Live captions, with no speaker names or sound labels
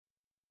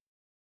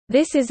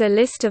This is a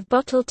list of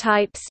bottle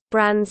types,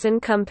 brands and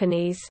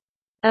companies.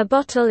 A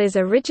bottle is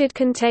a rigid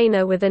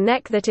container with a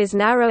neck that is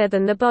narrower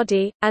than the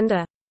body, and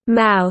a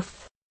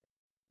mouth.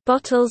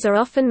 Bottles are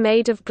often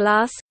made of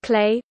glass,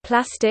 clay,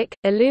 plastic,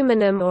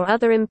 aluminum or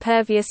other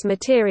impervious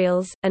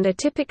materials, and are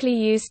typically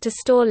used to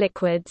store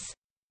liquids.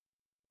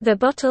 The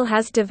bottle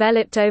has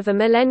developed over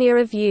millennia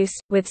of use,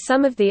 with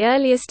some of the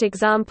earliest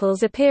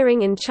examples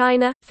appearing in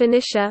China,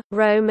 Phoenicia,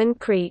 Rome and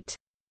Crete.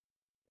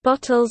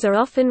 Bottles are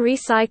often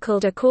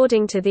recycled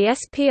according to the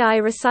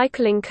SPI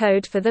recycling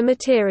code for the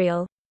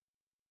material.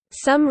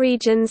 Some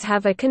regions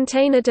have a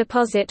container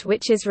deposit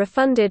which is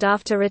refunded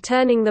after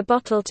returning the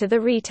bottle to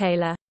the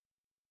retailer.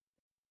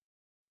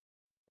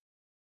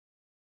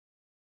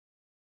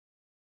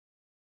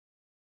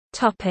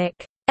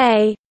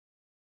 A.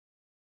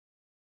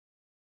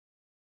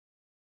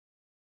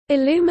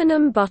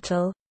 Aluminum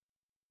bottle.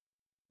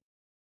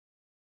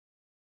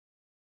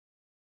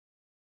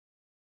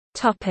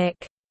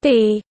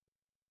 B.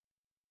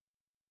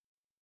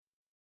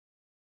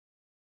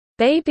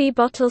 Baby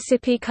bottle,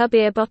 sippy cup,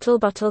 beer bottle,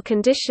 bottle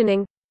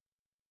conditioning.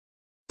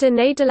 De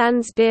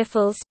Nederlands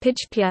biervals,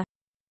 pijpje.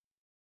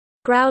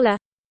 Growler.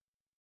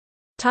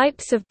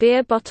 Types of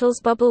beer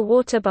bottles: bubble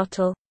water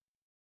bottle,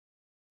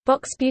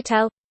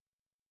 boxbutel,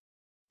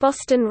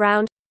 Boston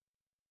round,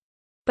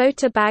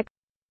 boater bag,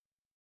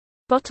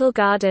 bottle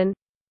garden,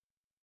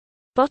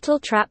 bottle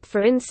trap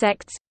for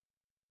insects,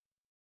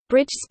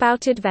 bridge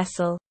spouted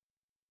vessel.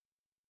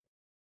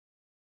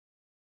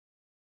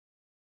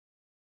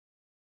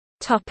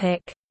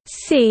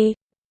 C.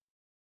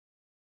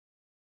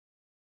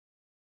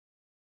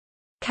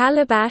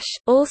 Calabash,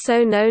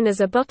 also known as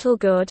a bottle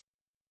gourd.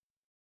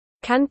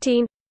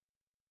 Canteen,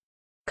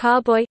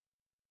 carboy,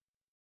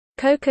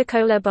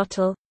 Coca-Cola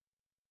bottle,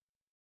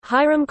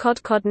 Hiram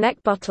cod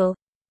neck bottle,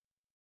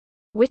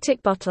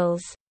 Wittig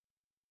bottles.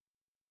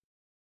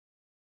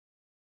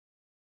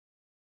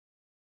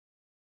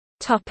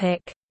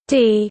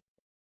 D.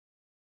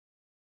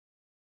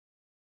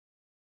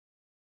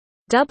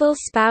 Double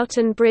spout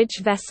and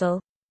bridge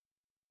vessel.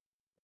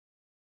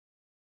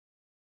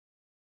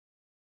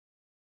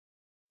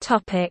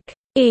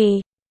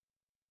 E.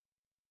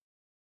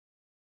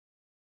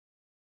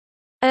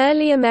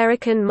 Early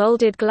American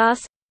molded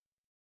glass.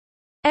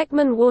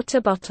 Ekman water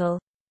bottle.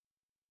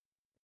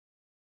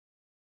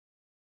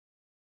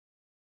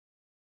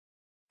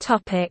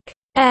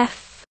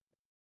 F.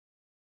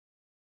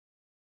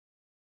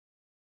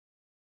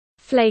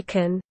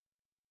 Flaken.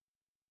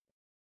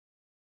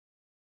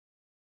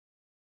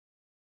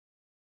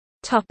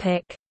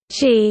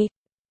 G.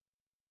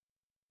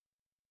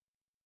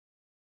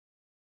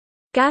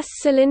 Gas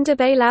cylinder,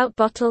 bailout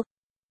bottle,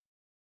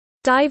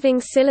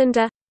 diving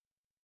cylinder,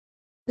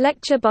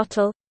 lecture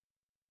bottle,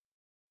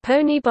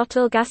 pony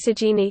bottle,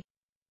 Gassigini,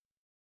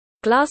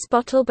 glass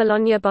bottle,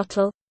 Bologna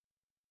bottle,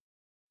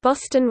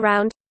 Boston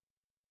round,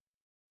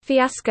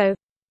 fiasco,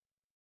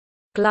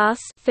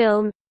 glass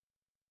film,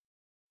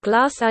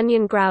 glass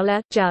onion,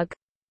 growler, jug.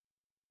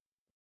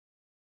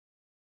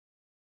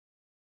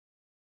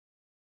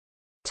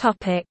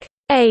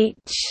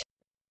 H.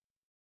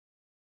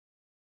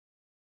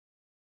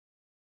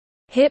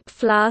 Hip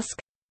flask,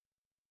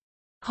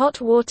 hot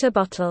water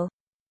bottle.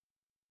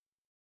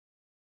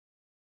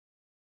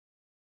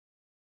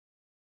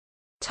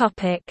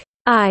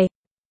 I.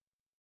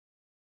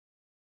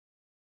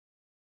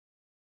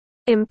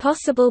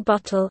 Impossible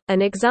bottle.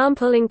 An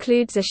example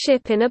includes a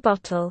ship in a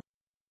bottle.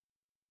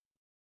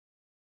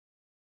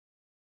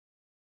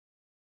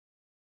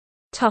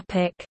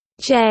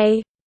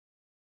 J.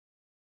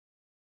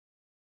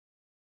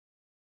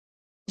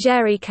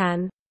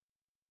 Jerrycan.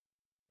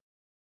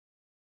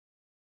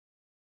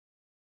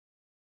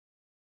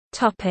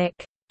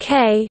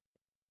 K.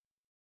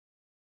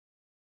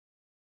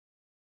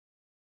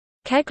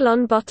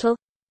 Keglon bottle,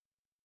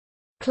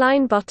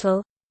 Klein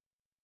bottle,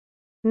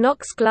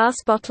 Knox Glass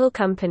Bottle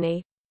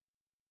Company.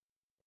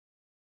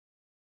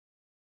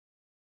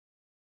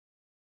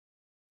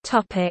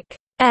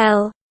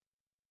 L.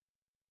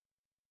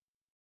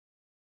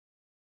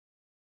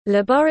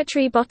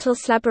 Laboratory bottle,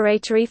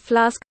 laboratory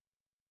flask,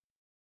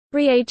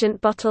 reagent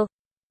bottle,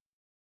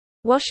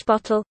 wash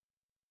bottle,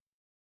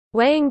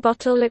 weighing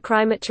bottle,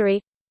 lacrymetry,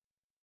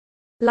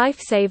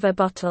 lifesaver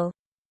bottle.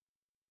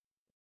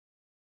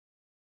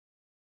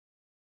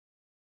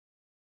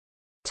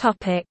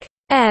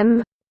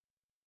 M.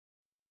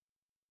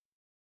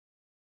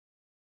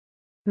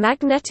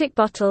 Magnetic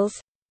bottles,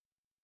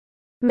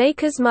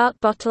 Maker's Mark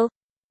bottle,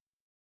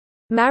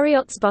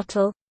 Marriott's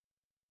bottle,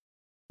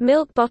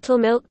 milk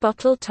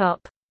bottle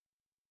top.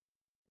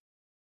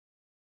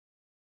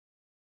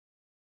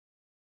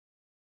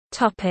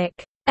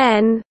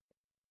 N.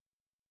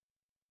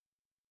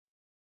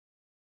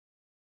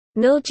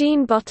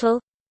 Nalgene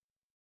bottle,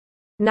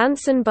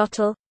 Nansen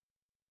bottle,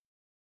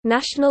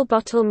 National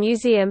Bottle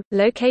Museum,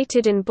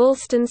 located in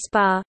Ballston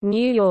Spa,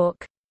 New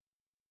York.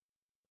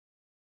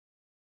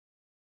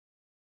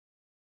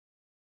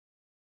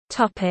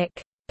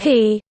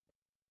 P.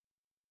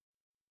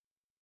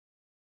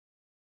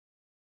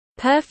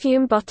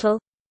 Perfume bottle,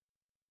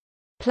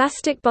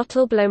 Plastic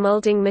bottle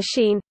blowmolding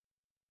machine.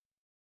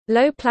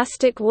 Low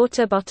plastic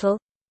water bottle.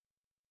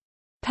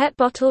 PET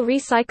bottle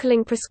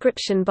recycling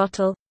prescription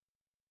bottle.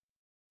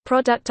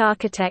 Product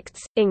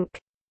Architects, Inc.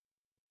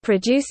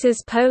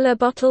 produces Polar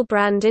Bottle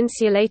brand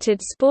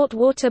insulated sport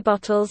water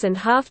bottles and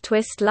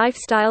half-twist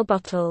lifestyle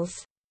bottles.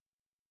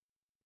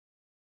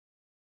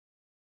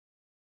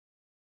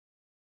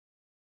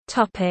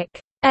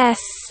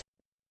 S.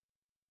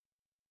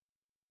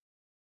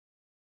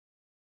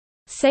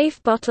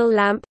 Safe bottle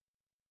lamp.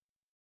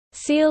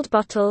 Sealed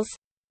bottles.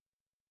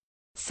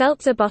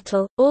 Seltzer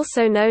bottle,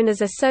 also known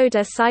as a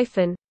soda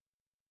siphon.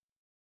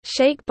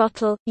 Shake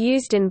bottle,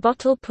 used in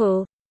bottle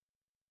pool.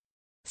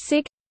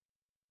 Cig.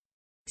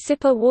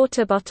 Sipper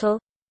water bottle.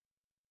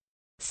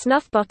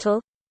 Snuff bottle.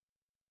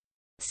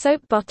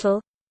 Soap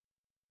bottle.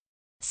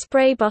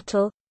 Spray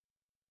bottle.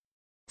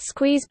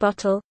 Squeeze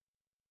bottle.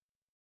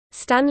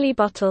 Stanley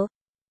bottle.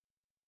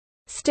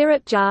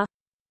 Stirrup jar.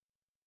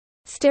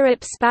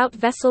 Stirrup spout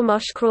vessel.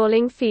 Mosh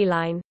crawling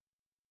feline.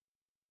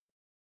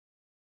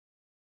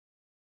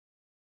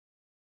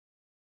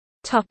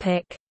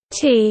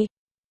 Tea.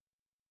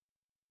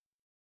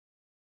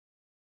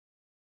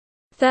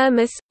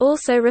 Thermos,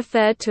 also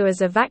referred to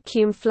as a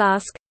vacuum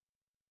flask.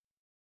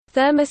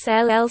 Thermos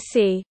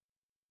LLC.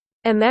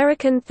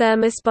 American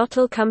Thermos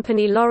Bottle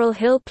Company. Laurel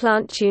Hill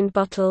plant-tuned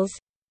bottles.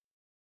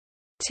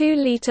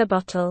 2-liter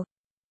bottle.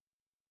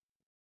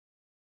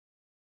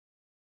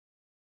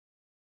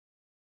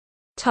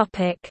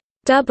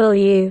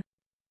 W.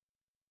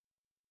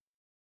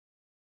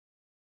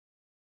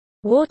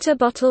 Water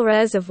bottle.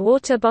 Rares of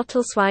water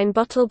bottle. Swine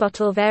bottle.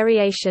 Bottle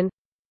variation.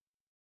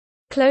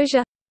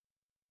 Closure.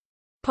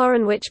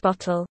 Poranwich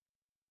bottle.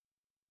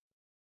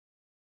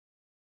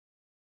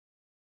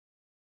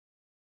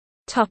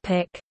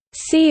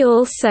 See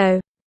also.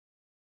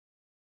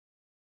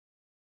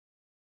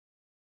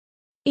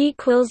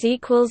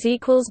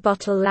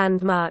 Bottle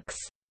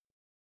landmarks.